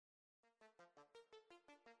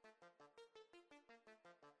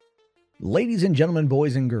Ladies and gentlemen,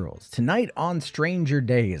 boys and girls, tonight on Stranger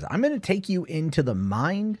Days, I'm going to take you into the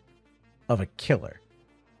mind of a killer,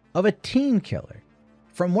 of a teen killer,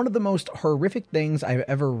 from one of the most horrific things I've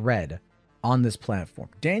ever read on this platform.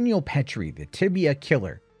 Daniel Petrie, the Tibia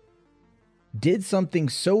killer, did something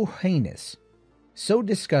so heinous, so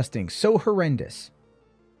disgusting, so horrendous,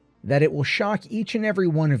 that it will shock each and every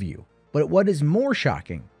one of you. But what is more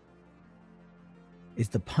shocking is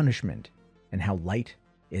the punishment and how light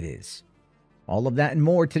it is. All of that and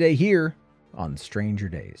more today here on Stranger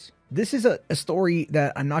Days. This is a story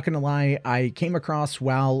that, I'm not going to lie, I came across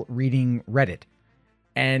while reading Reddit.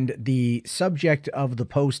 And the subject of the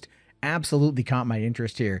post absolutely caught my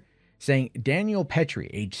interest here, saying Daniel Petrie,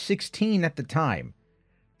 age 16 at the time,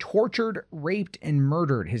 tortured, raped, and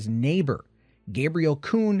murdered his neighbor, Gabriel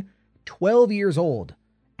Kuhn, 12 years old,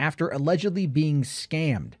 after allegedly being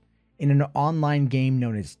scammed in an online game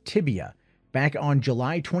known as Tibia back on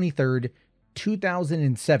July 23rd,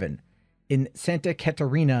 2007 in Santa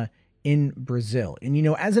Catarina in Brazil. And, you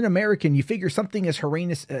know, as an American, you figure something as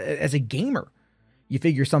horrendous, as a gamer, you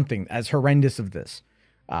figure something as horrendous of this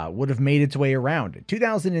would have made its way around. In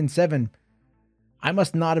 2007, I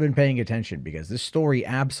must not have been paying attention, because this story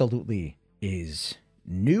absolutely is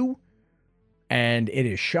new and it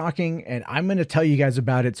is shocking, and I'm going to tell you guys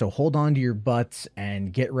about it. So hold on to your butts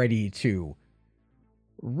and get ready to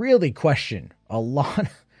really question a lot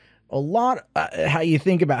how you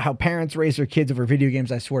think about how parents raise their kids over video games,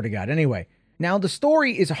 I swear to God. Anyway, now the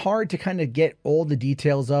story is hard to kind of get all the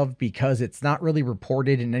details of, because it's not really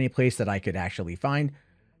reported in any place that I could actually find.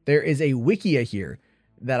 There is a Wikia here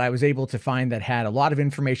that I was able to find that had a lot of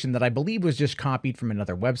information that I believe was just copied from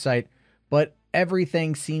another website, but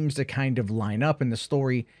everything seems to kind of line up, and the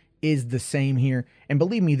story is the same here. And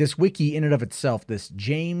believe me, this wiki in and of itself, this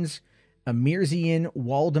James Amirzian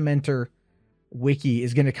Waldementer wiki,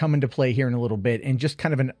 is going to come into play here in a little bit in just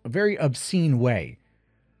kind of a very obscene way.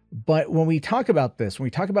 But when we talk about this, when we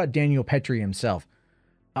talk about Daniel Petrie himself,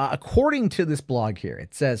 according to this blog here,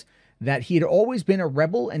 it says that he had always been a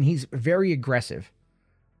rebel and he's very aggressive,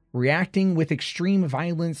 reacting with extreme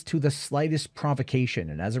violence to the slightest provocation.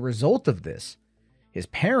 And as a result of this, his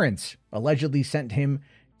parents allegedly sent him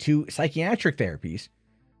to psychiatric therapies,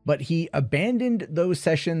 but he abandoned those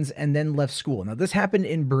sessions and then left school. Now, this happened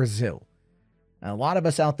in Brazil. Now, a lot of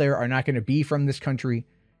us out there are not going to be from this country,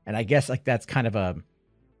 and I guess like that's kind of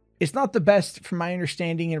it's not the best from my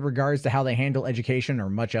understanding in regards to how they handle education or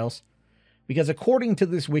much else. Because according to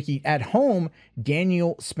this wiki, at home,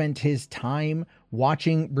 Daniel spent his time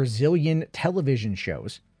watching Brazilian television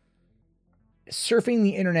shows, surfing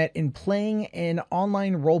the internet, and playing an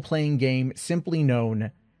online role-playing game simply known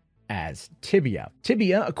as Tibia.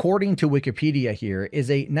 Tibia, according to Wikipedia here, is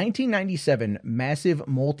a 1997 massive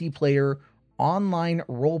multiplayer online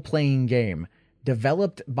role-playing game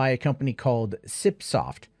developed by a company called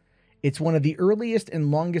Cipsoft. It's one of the earliest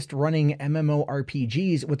and longest-running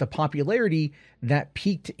MMORPGs, with a popularity that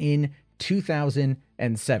peaked in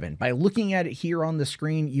 2007. By looking at it here on the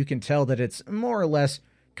screen, you can tell that it's more or less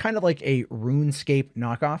kind of like a RuneScape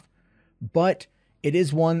knockoff, but it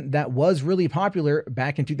is one that was really popular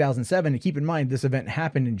back in 2007. And keep in mind, this event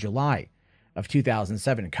happened in July of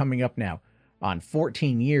 2007, coming up now on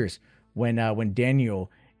 14 years when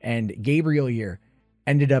Daniel and Gabriel here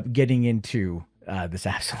ended up getting into this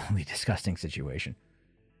absolutely disgusting situation.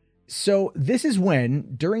 So this is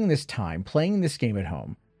when, during this time, playing this game at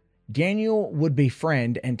home, Daniel would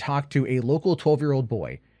befriend and talk to a local 12-year-old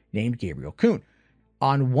boy named Gabriel Kuhn.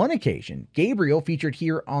 On one occasion, Gabriel, featured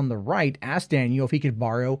here on the right, asked Daniel if he could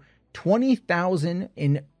borrow 20,000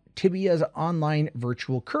 in Tibia's online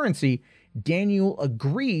virtual currency. Daniel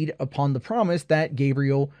agreed upon the promise that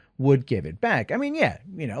Gabriel would give it back. I mean, yeah,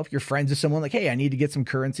 you know, if you're friends with someone, like, hey, I need to get some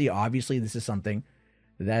currency, obviously this is something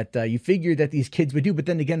that you figure that these kids would do, but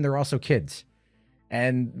then again, they're also kids.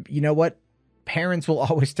 And you know what? Parents will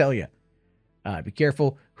always tell you, be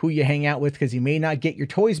careful who you hang out with, because you may not get your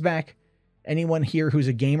toys back. Anyone here who's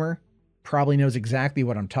a gamer probably knows exactly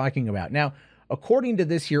what I'm talking about. Now, according to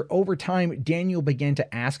this here, over time, Daniel began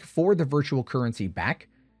to ask for the virtual currency back,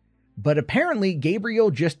 but apparently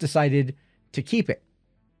Gabriel just decided to keep it,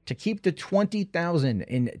 to keep the 20,000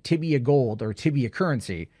 in Tibia gold or Tibia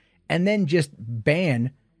currency, and then just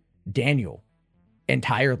ban Daniel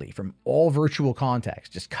entirely from all virtual contacts,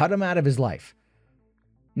 just cut him out of his life.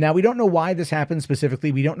 Now, we don't know why this happened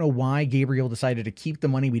specifically. We don't know why Gabriel decided to keep the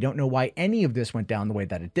money. We don't know why any of this went down the way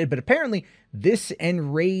that it did, but apparently this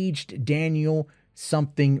enraged Daniel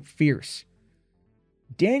something fierce.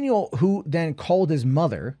 Daniel, who then called his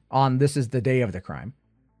mother on this is the day of the crime,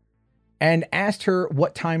 and asked her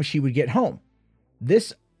what time she would get home.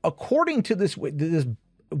 This according to this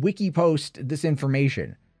wiki post, this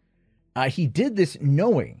information, he did this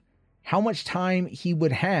knowing how much time he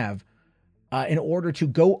would have in order to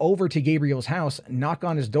go over to Gabriel's house, knock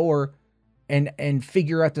on his door, and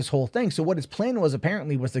figure out this whole thing. So what his plan was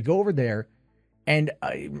apparently was to go over there and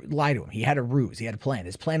lie to him. He had a ruse. He had a plan.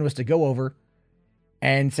 His plan was to go over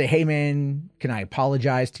and say, hey, man, can I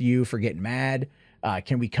apologize to you for getting mad?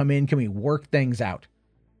 Can we come in? Can we work things out?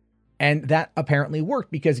 And that apparently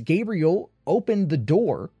worked because Gabriel opened the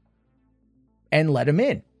door and let him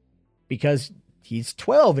in because he's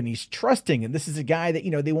 12 and he's trusting. And this is a guy that,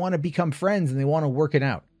 they want to become friends and they want to work it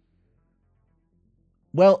out.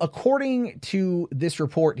 Well, according to this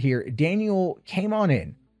report here, Daniel came on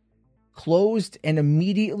in, closed and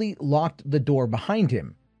immediately locked the door behind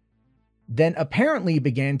him, then apparently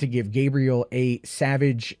began to give Gabriel a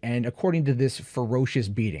savage and, according to this, ferocious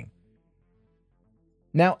beating.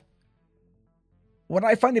 Now, what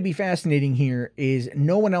I find to be fascinating here is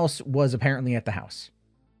no one else was apparently at the house.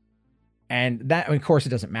 And that, of course, it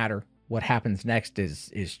doesn't matter. What happens next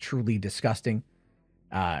is truly disgusting.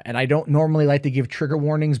 And I don't normally like to give trigger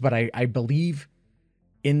warnings, but I believe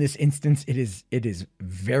in this instance, it is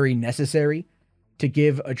very necessary to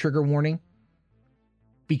give a trigger warning.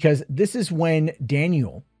 Because this is when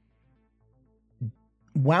Daniel,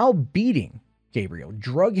 while beating Gabriel,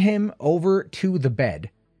 drug him over to the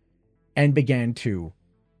bed and began to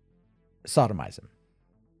sodomize him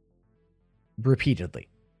repeatedly.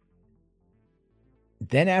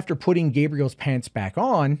 Then after putting Gabriel's pants back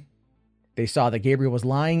on, they saw that Gabriel was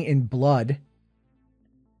lying in blood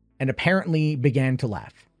and apparently began to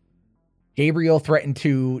laugh. Gabriel threatened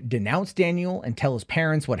to denounce Daniel and tell his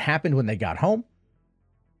parents what happened when they got home.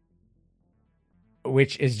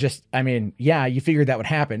 Which is just, yeah, you figured that would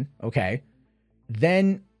happen. Okay.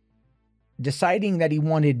 Then, deciding that he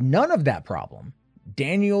wanted none of that problem,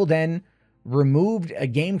 Daniel then removed a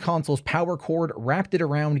game console's power cord, wrapped it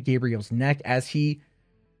around Gabriel's neck as he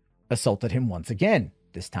assaulted him once again,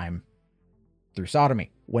 this time through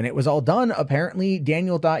sodomy. When it was all done, apparently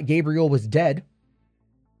Daniel thought Gabriel was dead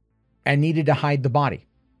and needed to hide the body.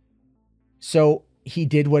 So he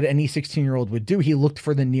did what any 16-year-old would do. He looked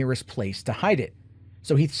for the nearest place to hide it.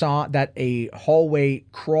 So he saw that a hallway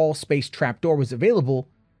crawl space trapdoor was available,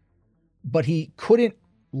 but he couldn't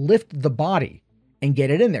lift the body and get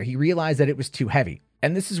it in there. He realized that it was too heavy.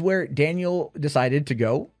 And this is where Daniel decided to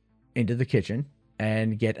go into the kitchen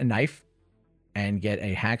and get a knife and get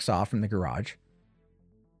a hacksaw from the garage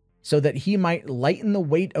so that he might lighten the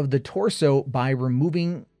weight of the torso by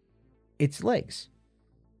removing its legs.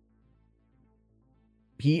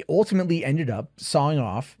 He ultimately ended up sawing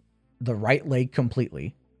off the right leg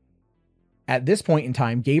completely. At this point in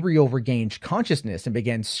time, Gabriel regained consciousness and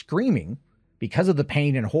began screaming because of the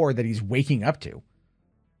pain and horror that he's waking up to.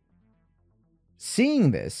 Seeing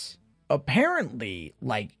this, apparently,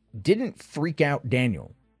 didn't freak out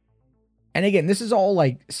Daniel. And again, this is all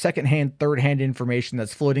secondhand, third-hand information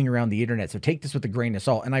that's floating around the internet, so take this with a grain of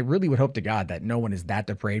salt. And I really would hope to God that no one is that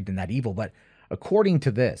depraved and that evil, but according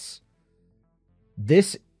to this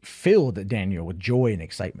filled Daniel with joy and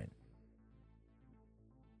excitement.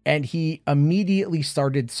 And he immediately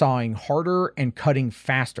started sawing harder and cutting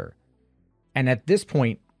faster. And at this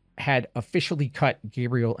point, had officially cut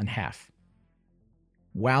Gabriel in half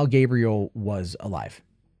while Gabriel was alive.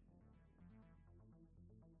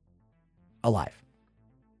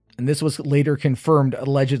 And this was later confirmed,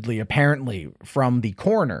 allegedly, apparently, from the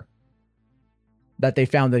coroner, that they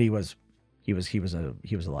found that he was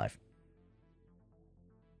alive.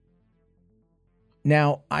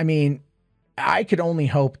 Now, I could only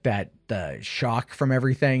hope that the shock from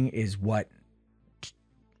everything is what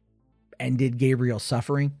ended Gabriel's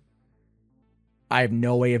suffering. I have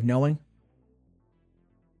no way of knowing.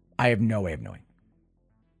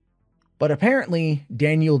 But apparently,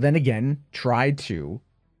 Daniel then again tried to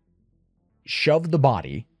shove the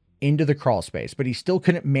body into the crawl space, but he still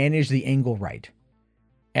couldn't manage the angle right.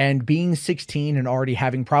 And being 16 and already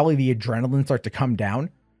having probably the adrenaline start to come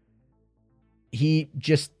down, he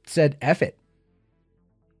just said, F it.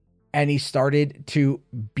 And he started to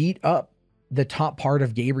beat up the top part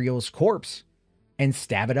of Gabriel's corpse and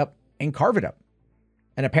stab it up and carve it up.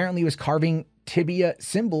 And apparently he was carving tibia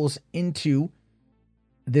symbols into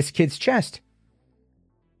this kid's chest.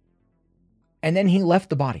 And then he left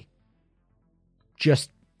the body.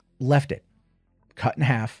 Just left it. Cut in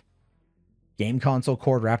half. Game console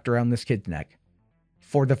cord wrapped around this kid's neck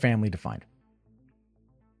for the family to find.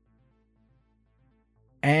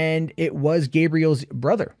 And it was Gabriel's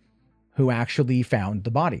brother who actually found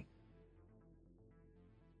the body.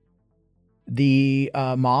 The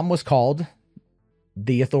mom was called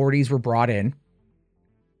The authorities were brought in.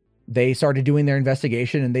 They started doing their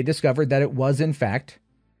investigation, and they discovered that it was, in fact,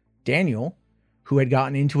 Daniel who had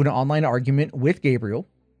gotten into an online argument with Gabriel.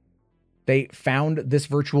 They found this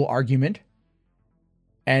virtual argument,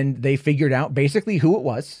 and they figured out basically who it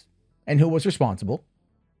was and who was responsible.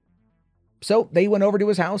 So they went over to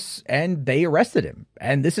his house and they arrested him.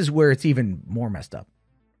 And this is where it's even more messed up.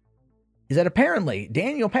 Is that apparently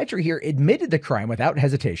Daniel Petrie here admitted the crime without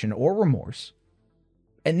hesitation or remorse,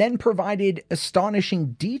 and then provided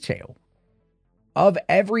astonishing detail of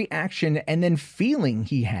every action and then feeling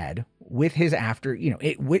he had with his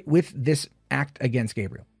with this act against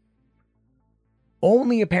Gabriel.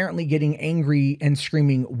 Only apparently getting angry and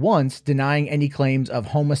screaming once, denying any claims of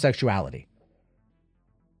homosexuality.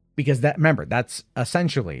 Because that's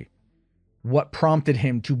essentially what prompted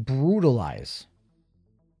him to brutalize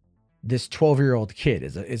this 12-year-old kid,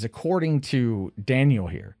 is according to Daniel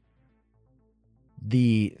here.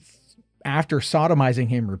 After sodomizing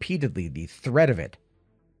him repeatedly, the threat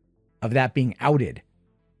of that being outed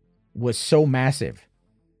was so massive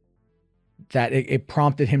that it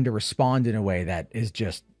prompted him to respond in a way that is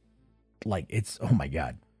just like, oh my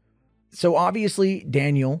God. So obviously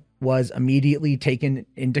Daniel was immediately taken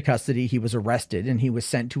into custody. He was arrested and he was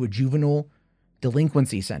sent to a juvenile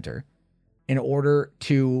delinquency center in order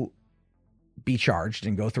to be charged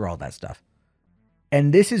and go through all that stuff.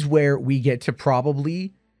 And this is where we get to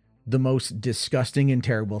probably the most disgusting and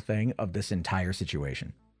terrible thing of this entire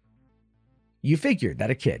situation. You figured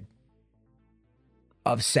that a kid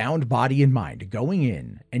of sound body and mind going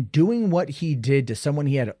in and doing what he did to someone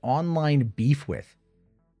he had online beef with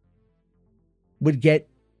would get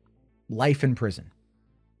life in prison,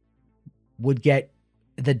 would get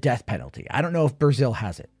the death penalty. I don't know if Brazil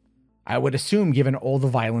has it. I would assume, given all the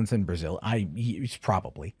violence in Brazil, it's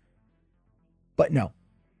probably. But no.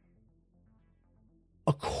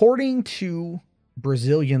 According to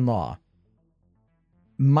Brazilian law,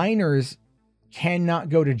 minors cannot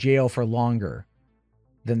go to jail for longer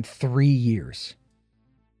than 3 years.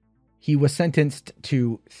 He was sentenced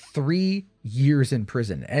to 3 years in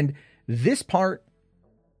prison. And this part,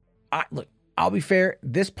 look, I'll be fair,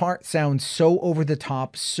 this part sounds so over the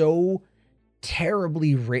top, so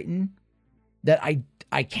terribly written that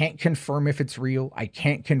I can't confirm if it's real. I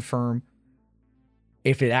can't confirm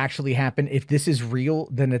if it actually happened. If this is real,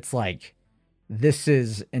 then it's like, this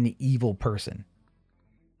is an evil person.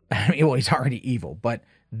 I mean, well, he's already evil, but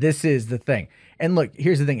this is the thing. And look,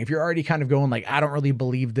 here's the thing. If you're already kind of going like, I don't really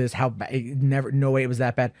believe this, no way it was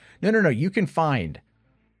that bad. No. You can find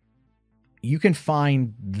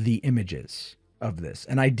the images of this.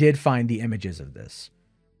 And I did find the images of this.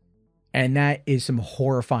 And that is some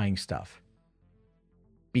horrifying stuff.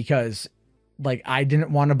 Because like, I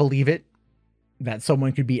didn't want to believe it, that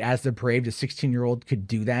someone could be as depraved, a 16-year-old could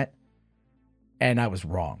do that. And I was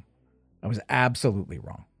wrong. I was absolutely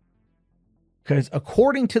wrong. Because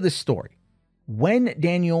according to the story, when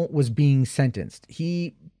Daniel was being sentenced,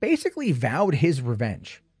 he basically vowed his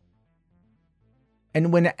revenge.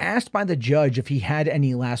 And when asked by the judge if he had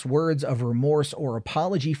any last words of remorse or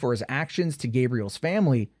apology for his actions to Gabriel's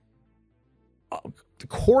family,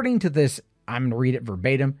 according to this, I'm going to read it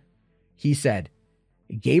verbatim. He said,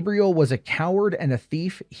 "Gabriel was a coward and a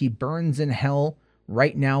thief. He burns in hell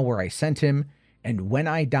right now where I sent him. And when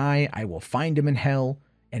I die, I will find him in hell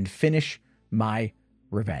and finish my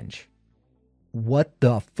revenge." What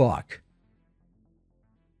the fuck?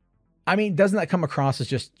 I mean, doesn't that come across as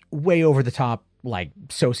just way over the top, like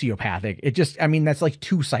sociopathic? It just, I mean, that's like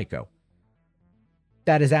too psycho.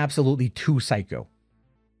 That is absolutely too psycho.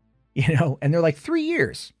 You know, and they're like 3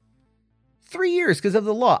 years. 3 years because of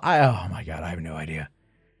the law. Oh my God, I have no idea.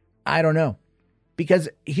 I don't know. Because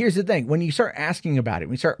here's the thing. When you start asking about it,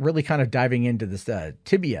 we start really kind of diving into this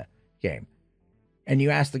Tibia game. And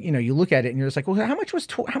you ask, you look at it and you're just like, well, how much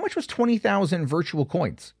was 20,000 virtual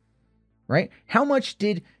coins, right? How much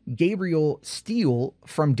did Gabriel steal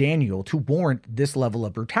from Daniel to warrant this level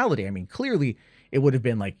of brutality? I mean, clearly it would have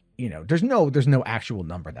been like, there's no actual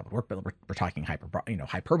number that would work, but we're talking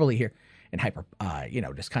hyperbole here and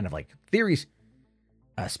just kind of like theories,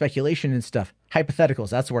 speculation and stuff.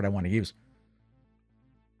 Hypotheticals. That's the word I want to use.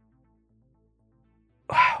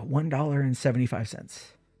 $1.75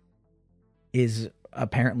 is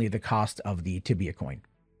apparently the cost of the Tibia coin.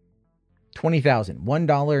 20,000,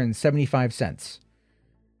 $1.75.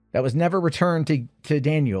 That was never returned to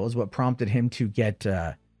Daniel, is what prompted him to get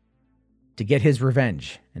his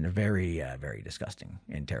revenge in a very, very disgusting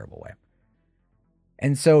and terrible way.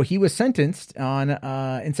 And so he was sentenced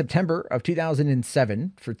in September of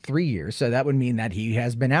 2007 for 3 years. So that would mean that he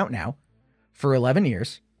has been out now for 11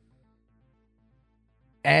 years.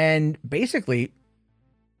 And basically,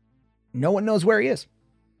 no one knows where he is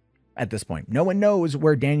at this point. No one knows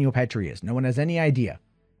where Daniel Petrie is. No one has any idea.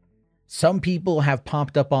 Some people have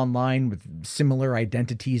popped up online with similar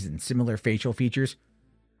identities and similar facial features,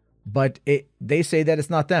 but they say that it's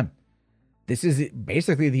not them. This is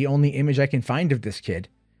basically the only image I can find of this kid,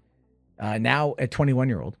 now a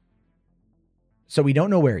 21-year-old. So we don't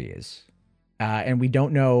know where he is, and we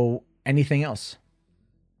don't know anything else.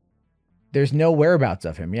 There's no whereabouts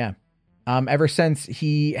of him, yeah. Ever since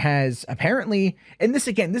he has apparently, and this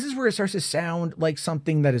is where it starts to sound like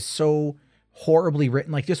something that is so horribly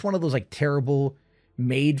written, like just one of those like terrible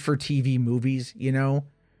made for TV movies, you know?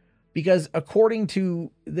 Because according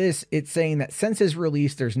to this, it's saying that since his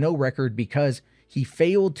release, there's no record because he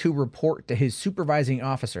failed to report to his supervising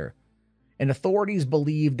officer. And authorities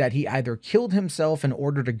believe that he either killed himself in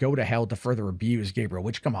order to go to hell to further abuse Gabriel,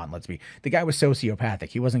 which, come on, the guy was sociopathic.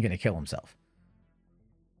 He wasn't going to kill himself.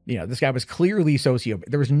 You know, this guy was clearly sociopathic.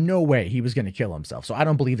 There was no way he was going to kill himself. So I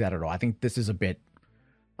don't believe that at all. I think this is a bit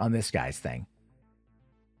on this guy's thing.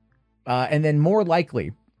 And then more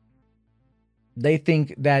likely, they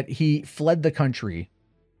think that he fled the country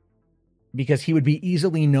because he would be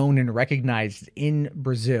easily known and recognized in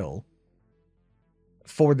Brazil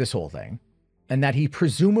for this whole thing. And that he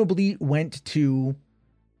presumably went to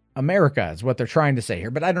America is what they're trying to say here.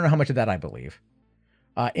 But I don't know how much of that I believe.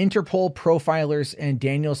 Interpol profilers and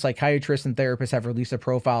Daniel's psychiatrists and therapists have released a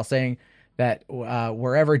profile saying that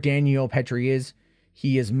wherever Daniel Petrie is,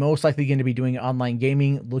 he is most likely going to be doing online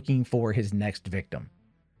gaming, looking for his next victim.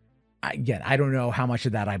 Again, I don't know how much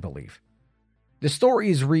of that I believe. The story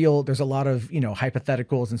is real. There's a lot of,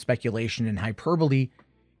 hypotheticals and speculation and hyperbole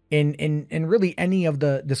in really any of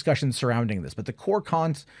the discussions surrounding this. But the core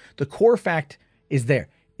fact is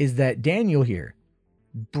that Daniel here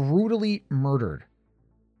brutally murdered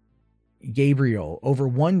Gabriel over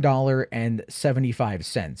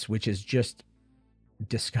 $1.75, which is just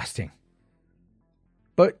disgusting.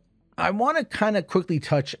 But I want to kind of quickly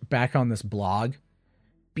touch back on this blog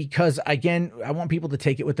because, again, I want people to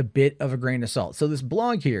take it with a bit of a grain of salt. So this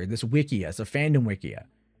blog here, this Wikia, it's a fandom Wikia.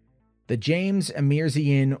 The James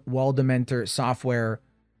Amirzian Waldementer software,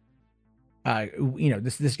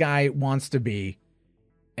 this guy wants to be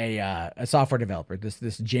a software developer,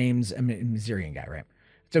 this James Amirzian guy, right?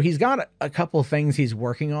 So he's got a couple things he's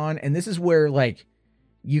working on, and this is where, like,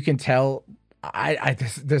 you can tell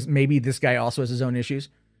maybe this guy also has his own issues,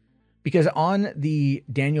 because on the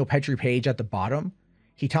Daniel Petrie page at the bottom,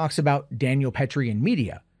 he talks about Daniel Petrie in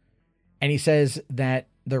media, and he says that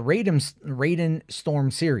the Raiden Storm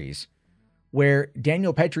series, where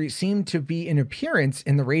Daniel Petrie seemed to be an appearance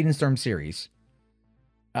in the Raiden Storm series,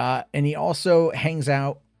 and he also hangs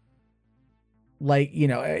out. Like,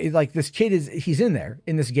 like this kid he's in there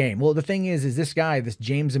in this game. Well, the thing is this guy, this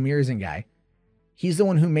James Amirzian guy, he's the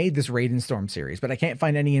one who made this Raiden Storm series, but I can't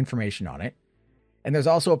find any information on it. And there's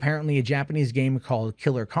also apparently a Japanese game called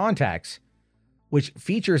Killer Contacts, which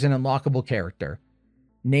features an unlockable character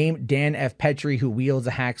named Dan F. Petrie, who wields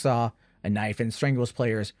a hacksaw, a knife, and strangles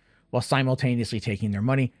players while simultaneously taking their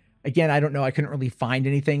money. Again, I don't know. I couldn't really find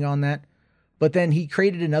anything on that. But then he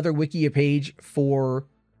created another Wikia page for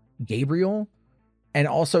Gabriel, and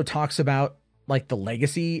also talks about like the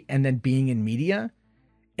legacy and then being in media.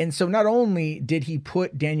 And so not only did he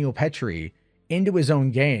put Daniel Petrie into his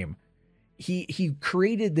own game, he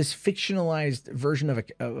created this fictionalized version of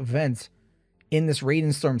events in this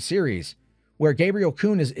Raiden Storm series where Gabriel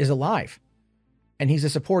Kuhn is alive and he's a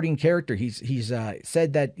supporting character. He's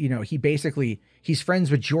said that, he's friends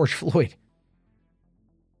with George Floyd.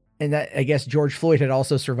 And that, I guess, George Floyd had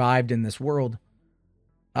also survived in this world.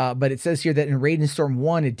 But it says here that in Raiden Storm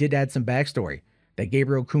 1, it did add some backstory. That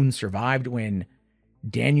Gabriel Kuhn survived when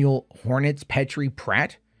Daniel Hornets Petrie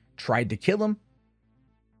Pratt tried to kill him.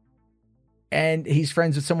 And he's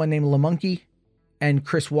friends with someone named LaMonkey and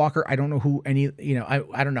Chris Walker. I don't know who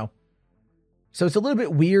I don't know. So it's a little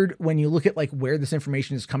bit weird when you look at like where this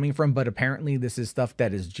information is coming from, but apparently this is stuff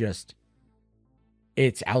that is just,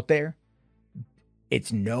 it's out there.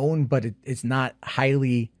 It's known, but it's not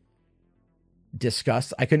highly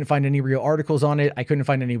discussed. I couldn't find any real articles on it. I couldn't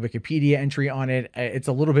find any Wikipedia entry on it. It's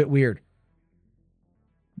a little bit weird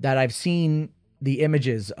that I've seen the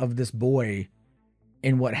images of this boy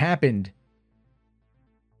and what happened,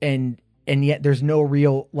 and yet there's no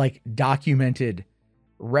real like documented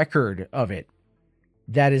record of it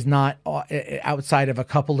that is not outside of a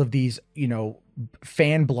couple of these,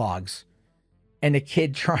 fan blogs and a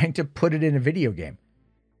kid trying to put it in a video game.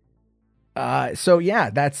 So yeah,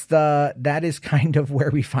 that is kind of where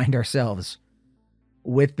we find ourselves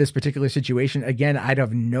with this particular situation. Again, I'd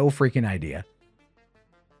have no freaking idea.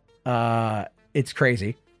 It's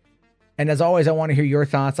crazy. And as always, I want to hear your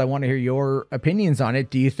thoughts. I want to hear your opinions on it.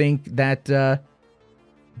 Do you think that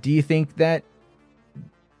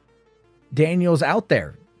Daniel's out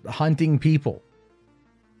there hunting people,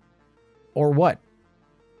 or what?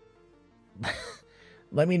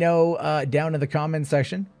 Let me know down in the comment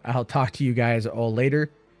section. I'll talk to you guys all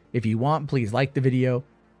later. If you want, please like the video,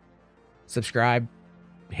 subscribe,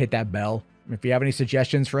 hit that bell. If you have any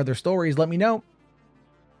suggestions for other stories, let me know.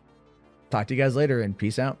 Talk to you guys later, and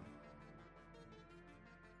peace out.